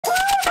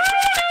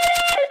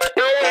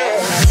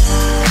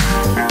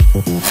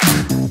Welcome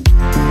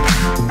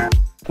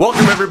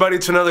everybody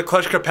to another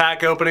Kleschka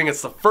pack opening.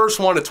 It's the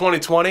first one of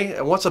 2020,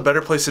 and what's a better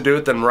place to do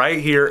it than right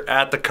here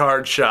at the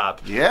card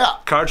shop? Yeah.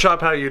 Card shop,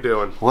 how you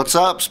doing? What's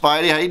up,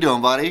 Spidey? How you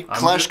doing, buddy?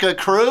 Kleschka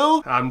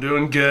Crew? I'm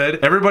doing good.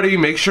 Everybody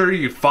make sure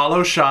you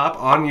follow shop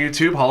on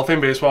YouTube, Hall of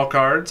Fame Baseball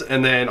Cards,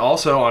 and then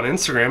also on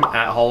Instagram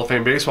at Hall of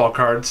Fame Baseball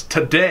Cards.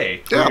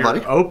 Today, we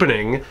are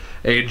opening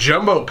a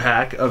jumbo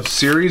pack of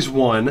Series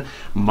 1,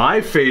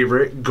 my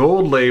favorite,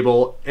 Gold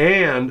Label,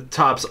 and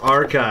Topps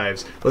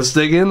Archives. Let's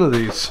dig into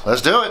these.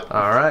 Let's do it.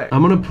 All right.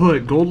 I'm going to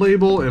put Gold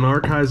Label and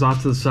Archives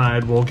off to the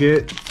side. We'll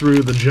get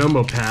through the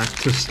jumbo pack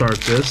to start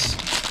this.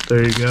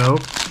 There you go.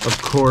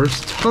 Of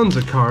course, tons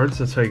of cards.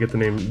 That's how you get the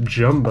name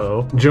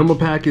Jumbo. Jumbo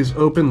pack is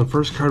open. The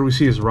first card we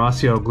see is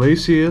Raciel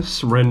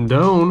Iglesias,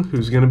 Rendon,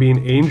 who's going to be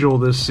an Angel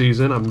this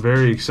season. I'm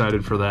very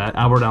excited for that.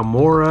 Albert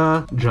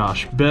Almora,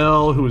 Josh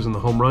Bell, who was in the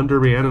Home Run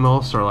Derby and an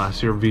All-Star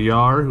last year.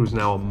 VR, who's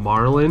now a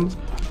Marlin.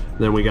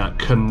 Then we got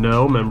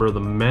Cano, member of the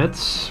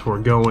Mets. We're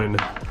going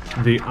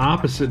the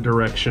opposite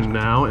direction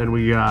now, and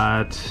we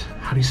got,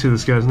 how do you say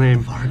this guy's name?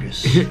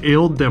 Vargas.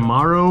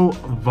 Ildemaro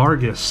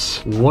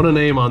Vargas. What a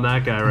name on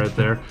that guy right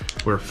there.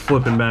 We're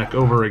flipping back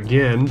over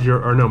again.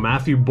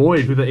 Matthew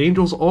Boyd, who the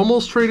Angels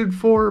almost traded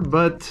for,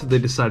 but they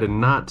decided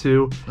not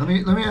to. Let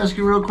me ask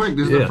you real quick.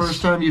 This is the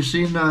first time you've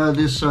seen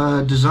this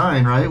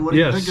design, right? What do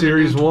you think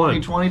Series of the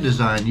new 2020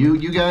 design?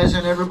 You guys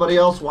and everybody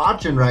else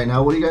watching right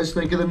now, what do you guys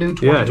think of the new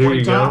 2020 here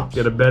you Topps?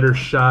 go. Get a better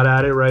shot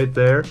at it right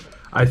there.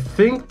 I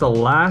think the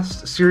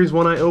last Series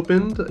 1 I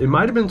opened, it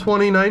might have been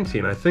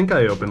 2019. I think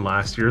I opened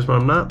last year's, but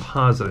I'm not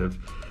positive.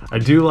 I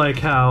do like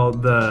how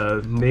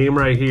the name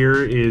right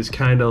here is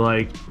kind of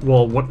like,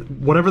 well,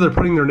 whatever they're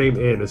putting their name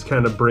in is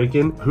kind of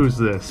breaking. Who's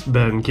this?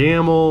 Ben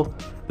Gamel.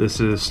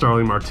 This is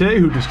Starling Marte,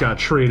 who just got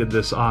traded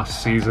this off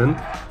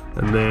season.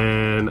 And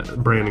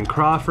then Brandon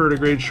Crawford, a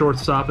great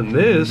shortstop, and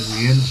this...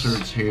 The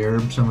inserts here,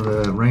 some of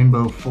the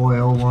rainbow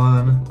foil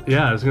one.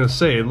 Yeah, I was going to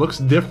say, it looks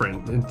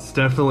different. It's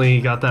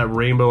definitely got that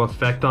rainbow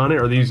effect on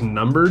it. Are these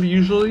numbered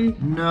usually?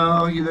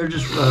 No, they're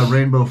just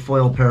rainbow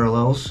foil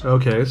parallels.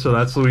 Okay, so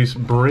that's Luis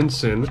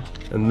Brinson.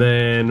 And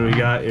then we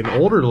got an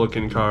older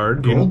looking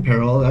card. Gold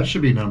parallel, that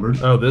should be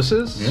numbered. Oh, this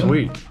is? Yeah.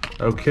 Sweet.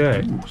 Okay.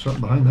 Ooh, something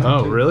behind that.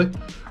 Oh, too. Really?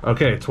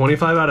 Okay,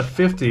 25 out of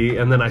 50,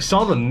 and then I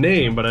saw the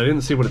name, but I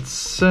didn't see what it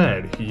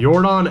said.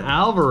 Yordan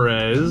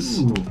Alvarez,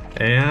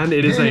 and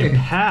it is a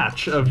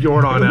patch of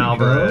Yordan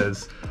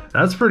Alvarez.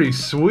 That's pretty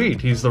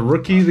sweet. He's the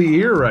Rookie of the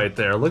Year right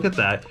there. Look at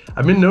that.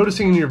 I've been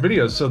noticing in your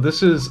videos, so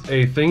this is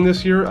a thing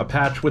this year, a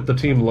patch with the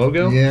team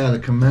logo? Yeah, the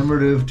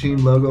commemorative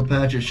team logo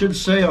patch. It should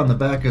say on the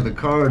back of the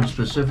card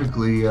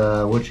specifically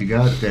what you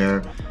got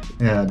there.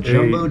 Yeah,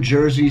 jumbo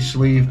jersey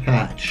sleeve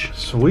patch.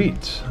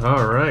 Sweet.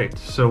 All right.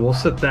 So we'll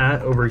set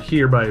that over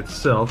here by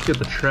itself. Get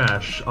the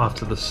trash off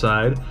to the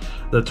side.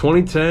 The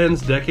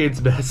 2010s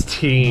Decade's Best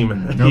Team,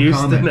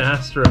 Houston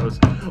Astros.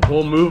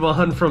 We'll move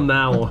on from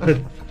that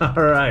one.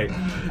 All right.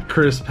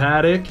 Chris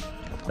Paddock.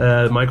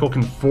 Michael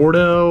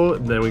Conforto,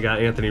 then we got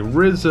Anthony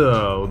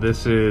Rizzo,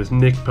 this is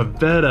Nick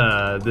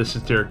Pivetta, this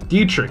is Derek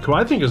Dietrich, who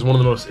I think is one of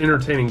the most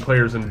entertaining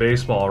players in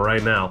baseball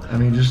right now. I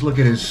mean, just look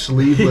at his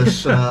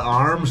sleeveless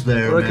arms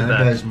there, look man. At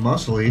that guy's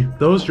muscly.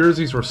 Those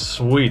jerseys were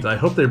sweet. I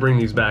hope they bring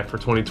these back for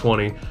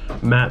 2020.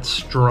 Matt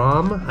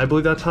Strom, I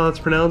believe that's how it's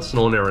pronounced.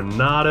 Nolan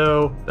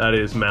Arenado, that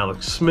is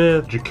Malik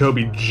Smith.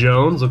 Jacoby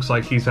Jones, looks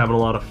like he's having a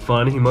lot of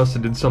fun. He must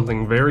have did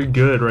something very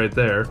good right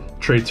there.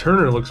 Trey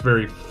Turner looks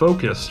very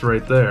focused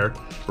right there.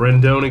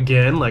 Rendon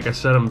again, like I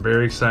said, I'm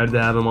very excited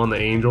to have him on the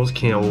Angels.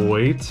 Can't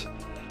wait.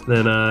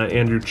 Then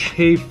Andrew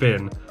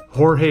Chafin,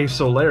 Jorge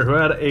Soler, who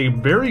had a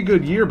very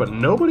good year, but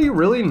nobody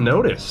really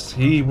noticed.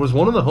 He was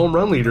one of the home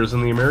run leaders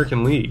in the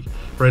American League.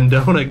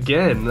 Rendon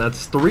again.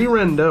 That's 3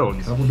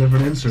 Rendones. Couple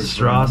different inserts.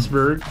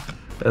 Strasburg.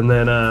 And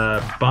then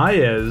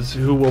Baez,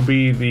 who will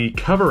be the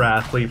cover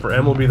athlete for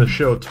MLB The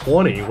Show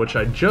 20, which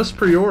I just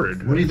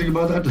pre-ordered. What do you think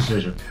about that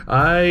decision?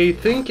 I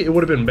think it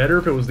would have been better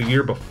if it was the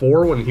year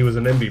before when he was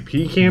an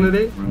MVP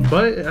candidate.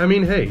 But, I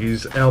mean, hey,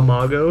 he's El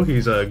Mago.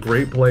 He's a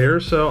great player,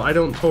 so I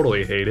don't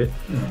totally hate it.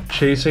 Yeah.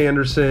 Chase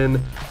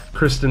Anderson,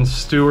 Kristen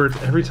Stewart.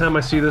 Every time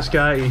I see this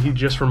guy, he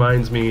just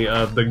reminds me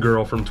of the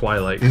girl from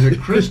Twilight. Is it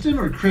Kristen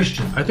or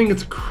Christian? I think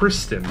it's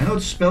Kristen. I know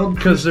it's spelled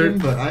Kristen,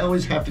 but I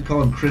always have to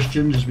call him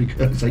Christian just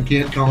because I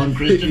can't call him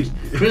Christian.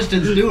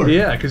 Kristen Stewart.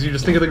 Yeah, because you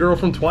just think of the girl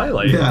from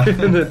Twilight. Yeah.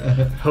 And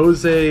then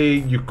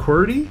Jose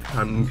Ucurti,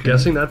 I'm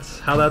guessing that's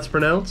how that's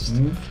pronounced.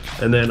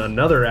 And then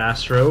another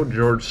Astro,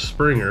 George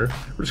Springer.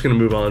 We're just going to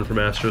move on from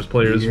Astros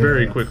players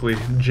very quickly.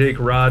 Jake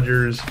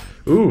Rogers.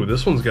 Ooh,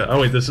 this one's got... Oh,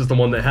 wait, this is the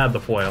one that had the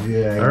foil.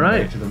 Yeah, all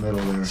right. To the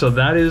middle there. So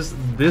that is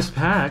this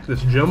pack,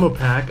 this jumbo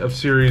pack of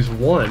Series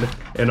 1.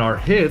 And our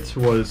hit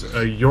was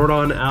a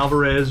Yordan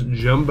Alvarez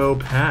jumbo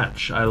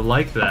patch. I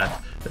like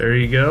that. There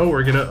you go.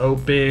 We're going to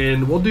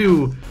open... We'll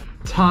do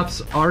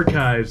Topps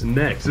Archives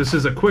next. This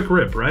is a quick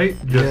rip, right?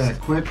 Yeah,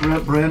 quick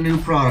rip, brand new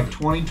product.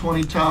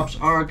 2020 Topps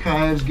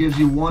Archives gives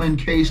you one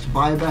encased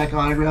buyback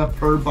autograph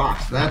per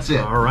box. That's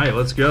it. All right,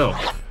 let's go.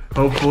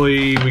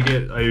 Hopefully we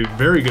get a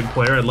very good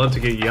player. I'd love to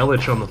get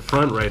Yelich on the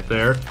front right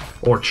there.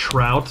 Or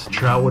Trout.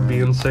 Trout would be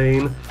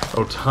insane.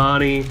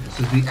 Ohtani. This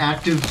is the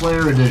active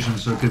player edition,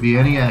 so it could be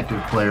any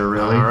active player,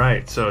 really. All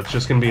right, so it's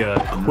just going to be a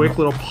quick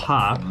little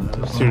pop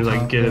as soon as I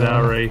can get it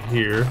out right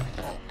here.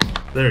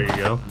 There you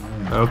go.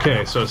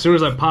 Okay, so as soon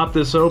as I pop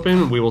this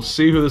open, we will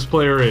see who this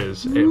player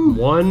is.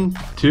 1,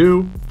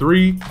 2,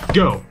 3,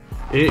 go.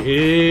 It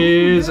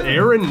is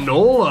Aaron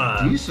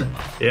Nola. Decent.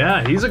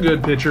 Yeah, he's a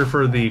good pitcher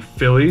for the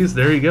Phillies.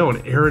 There you go,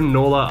 an Aaron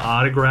Nola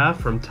autograph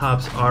from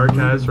Topps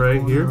Archives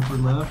right here.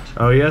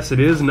 Oh yes, it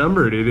is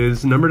numbered. It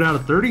is numbered out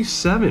of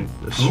 37.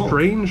 A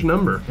strange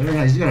number. Very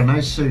nice. He's got a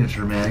nice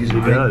signature, man. He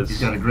does.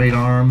 He's got a great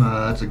arm.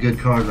 That's a good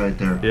card right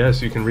there.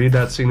 Yes, you can read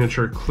that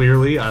signature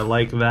clearly. I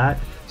like that.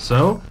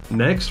 So,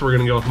 next we're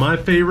going to go with my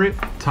favorite,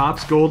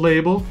 Topps Gold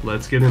Label.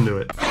 Let's get into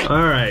it.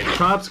 Alright,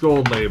 Topps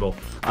Gold Label.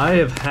 I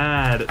have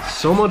had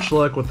so much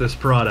luck with this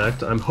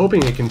product. I'm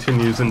hoping it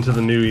continues into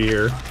the new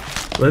year.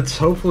 Let's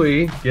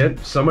hopefully get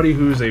somebody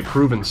who's a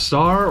proven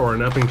star or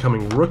an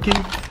up-and-coming rookie.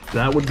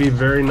 That would be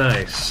very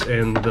nice.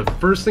 And the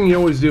first thing you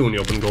always do when you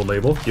open Gold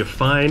Label, you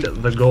find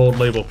the Gold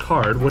Label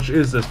card, which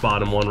is this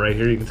bottom one right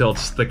here. You can tell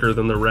it's thicker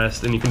than the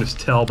rest, and you can just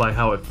tell by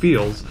how it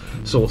feels.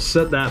 So we'll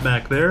set that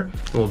back there,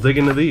 and we'll dig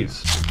into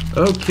these.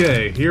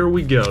 Okay, here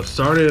we go.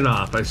 Starting it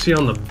off, I see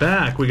on the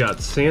back we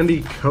got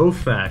Sandy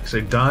Koufax,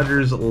 a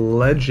Dodgers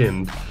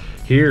legend.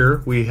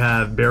 Here we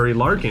have Barry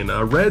Larkin,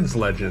 a Reds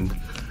legend.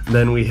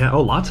 Then we have,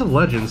 lots of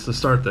legends to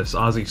start this.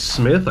 Ozzie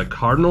Smith, a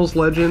Cardinals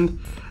legend.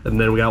 And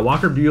then we got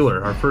Walker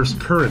Buehler, our first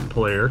current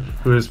player,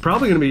 who is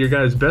probably going to be your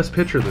guys' best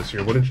pitcher this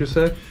year, wouldn't you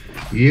say?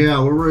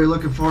 Yeah, we're really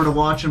looking forward to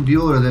watching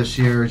Buehler this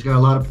year. He's got a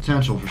lot of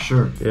potential for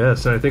sure.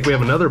 Yes, and I think we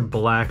have another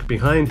black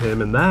behind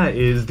him, and that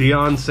is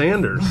Deion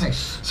Sanders.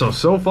 Nice.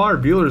 So far,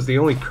 Buehler is the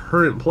only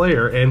current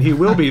player, and he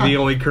will be the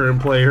only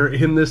current player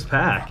in this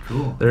pack.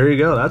 Cool. There you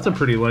go. That's a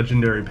pretty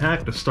legendary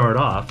pack to start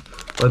off.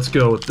 Let's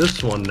go with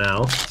this one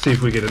now. See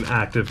if we get an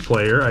active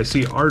player. I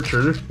see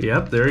Archer.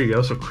 Yep, there you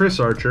go. So Chris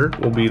Archer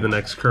will be the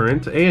next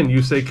current. And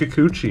Yusei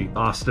Kikuchi.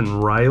 Austin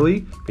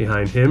Riley.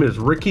 Behind him is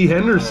Ricky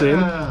Henderson.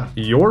 Yeah.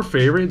 Your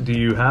favorite. Do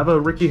you have a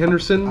Ricky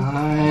Henderson?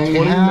 I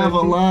have a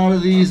lot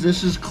of these.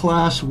 This is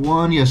class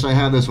 1. Yes, I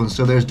have this one.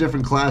 So there's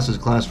different classes.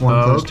 Class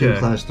 1, class 2,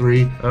 class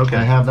 3. Okay.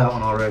 I have that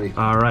one already.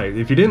 All right.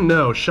 If you didn't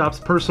know, Shop's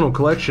personal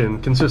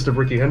collection consists of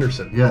Ricky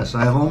Henderson. Yes,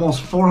 I have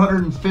almost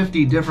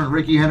 450 different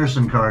Ricky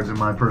Henderson cards in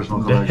my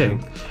personal collection.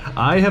 Dang.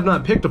 I have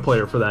not picked a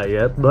player for that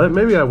yet, but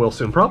maybe I will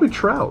soon. Probably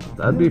Trout.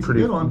 That'd be a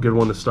pretty good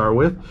one to start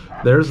with.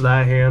 There's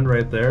that hand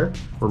right there.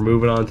 We're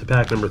moving on to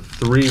pack number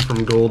 3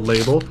 from Gold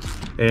Label.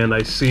 And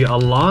I see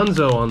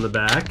Alonso on the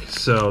back,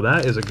 so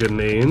that is a good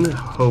name.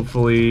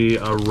 Hopefully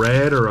a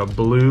red or a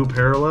blue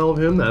parallel of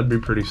him. That'd be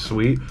pretty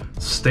sweet.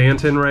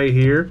 Stanton right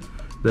here.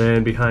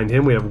 Then behind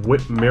him we have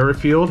Whit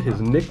Merrifield. His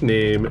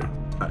nickname,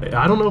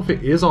 I don't know if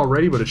it is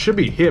already, but it should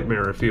be Hit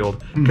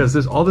Merrifield, because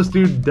all this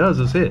dude does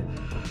is hit.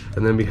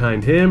 And then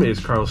behind him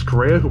is Carlos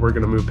Correa, who we're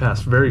going to move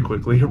past very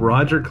quickly.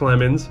 Roger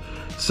Clemens.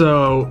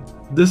 So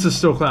this is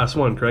still class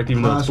 1, correct?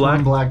 Even though it's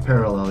black? Class 1 black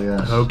parallel,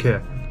 yes.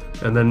 Okay.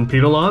 And then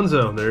Pete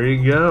Alonso, there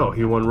you go.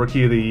 He won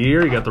Rookie of the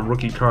Year. You got the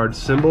rookie card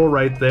symbol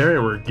right there,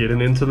 and we're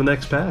getting into the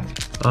next pack.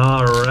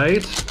 All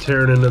right,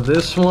 tearing into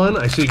this one.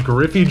 I see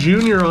Griffey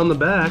Jr. on the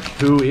back,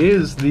 who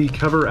is the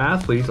cover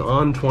athlete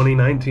on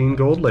 2019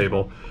 Gold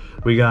Label.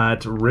 We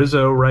got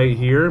Rizzo right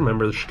here,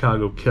 member of the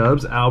Chicago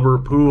Cubs.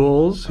 Albert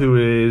Pujols, who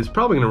is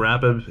probably going to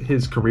wrap up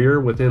his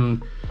career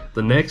within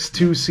the next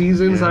 2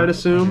 seasons, I'd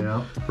assume.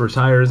 Yeah.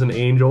 Retire as an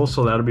Angel,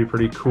 so that'll be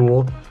pretty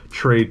cool.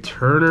 Trey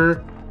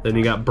Turner. Then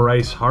you got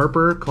Bryce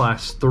Harper,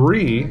 class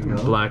 3,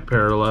 black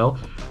parallel.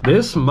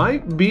 This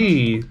might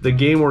be the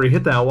game where he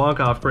hit that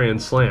walk-off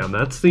grand slam.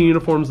 That's the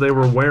uniforms they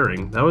were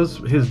wearing. That was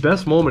his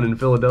best moment in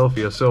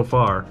Philadelphia so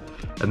far.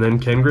 And then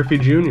Ken Griffey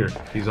Jr.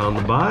 He's on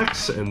the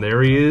box, and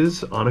there he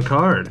is on a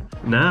card.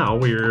 Now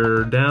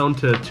we're down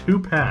to 2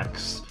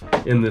 packs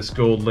in this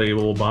Gold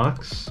Label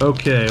box.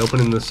 Okay,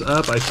 opening this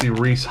up, I see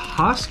Rhys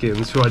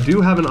Hoskins, who I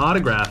do have an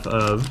autograph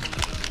of.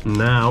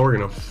 Now we're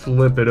going to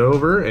flip it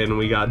over, and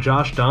we got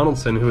Josh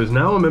Donaldson, who is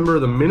now a member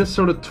of the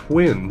Minnesota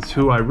Twins,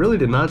 who I really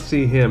did not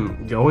see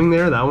him going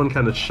there. That one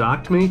kind of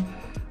shocked me.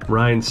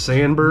 Ryan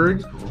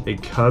Sandberg, a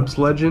Cubs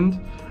legend.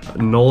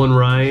 Nolan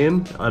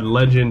Ryan, a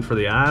legend for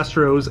the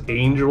Astros,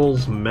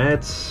 Angels,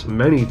 Mets,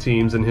 many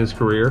teams in his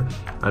career.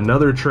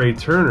 Another Trey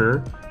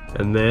Turner,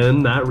 and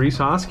then that Rhys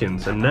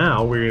Hoskins. And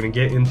now we're going to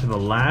get into the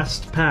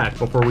last pack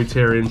before we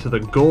tear into the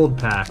gold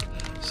pack.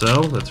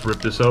 So let's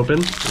rip this open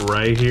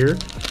right here.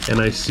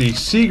 And I see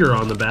Seager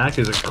on the back.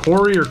 Is it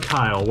Corey or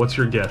Kyle? What's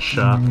your guess,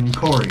 Shop?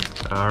 Corey.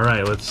 All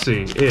right, let's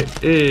see.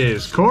 It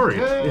is Corey.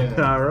 Yeah.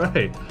 All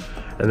right.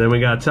 And then we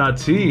got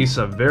Tatis,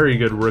 a very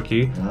good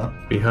rookie.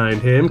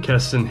 Behind him,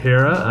 Keston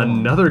Hiura,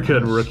 another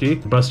good rookie.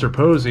 Buster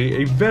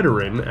Posey, a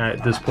veteran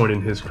at this point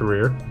in his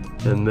career.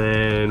 And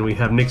then we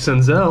have Nick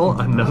Senzel,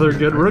 another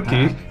good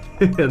rookie.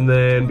 And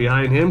then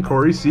behind him,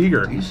 Corey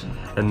Seager. Decent.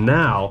 And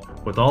now,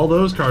 with all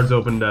those cards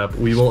opened up,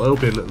 we will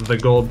open the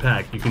gold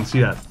pack. You can see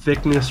that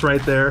thickness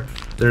right there.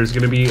 There's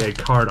going to be a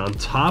card on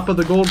top of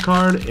the gold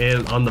card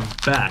and on the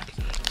back.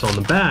 So on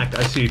the back,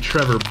 I see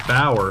Trevor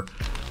Bauer.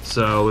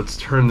 So let's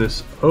turn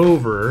this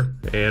over,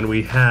 and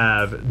we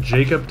have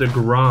Jacob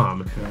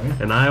deGrom.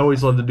 Okay. And I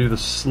always love to do the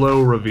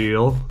slow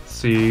reveal.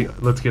 See,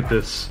 let's get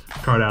this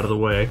card out of the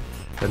way.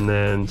 And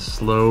then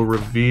slow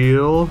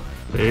reveal.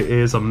 It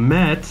is a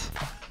Met.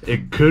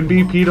 It could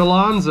be Pete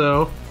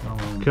Alonso.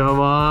 Come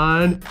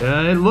on.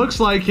 It looks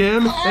like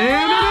him.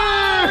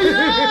 And it is!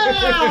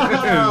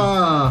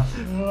 Yeah!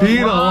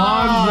 Pete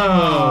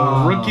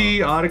Alonso.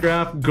 Rookie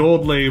autograph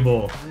gold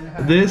label.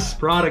 This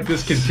product,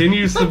 this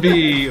continues to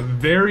be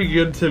very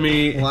good to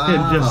me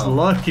and just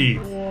lucky.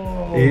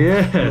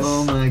 Yes.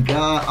 Oh my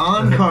God.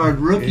 On card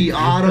rookie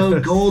auto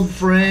gold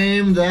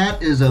frame.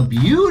 That is a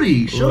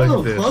beauty. Show Look a at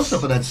little this. close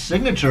up of that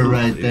signature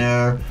right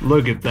there.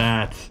 Look at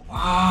that.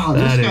 Wow,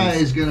 this That guy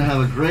is- is going to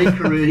have a great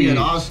career. He had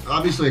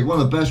obviously one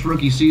of the best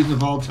rookie seasons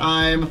of all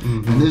time.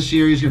 And this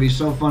year he's going to be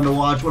so fun to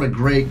watch. What a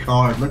great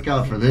card. Look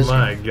out for this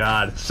My guy.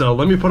 God. So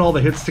let me put all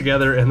the hits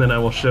together and then I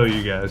will show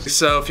you guys.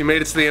 So if you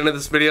made it to the end of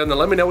this video, then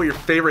let me know what your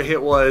favorite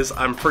hit was.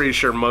 I'm pretty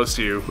sure most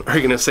of you are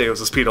going to say it was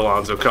this Pete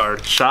Alonso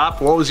card.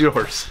 Shop, what was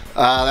yours?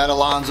 That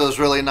Alonso's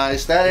really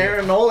nice. That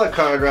Aaron Nola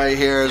card right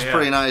here is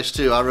pretty nice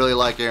too. I really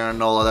like Aaron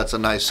Nola. That's a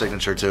nice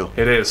signature too.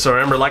 It is. So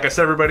remember, like I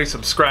said, everybody,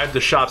 subscribe to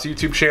Shop's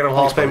YouTube channel,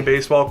 Hall of Fame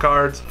Baseball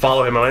Cards.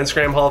 Follow him on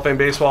Instagram, Hall of Fame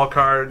Baseball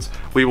Cards.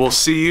 We will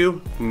see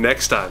you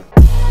next time.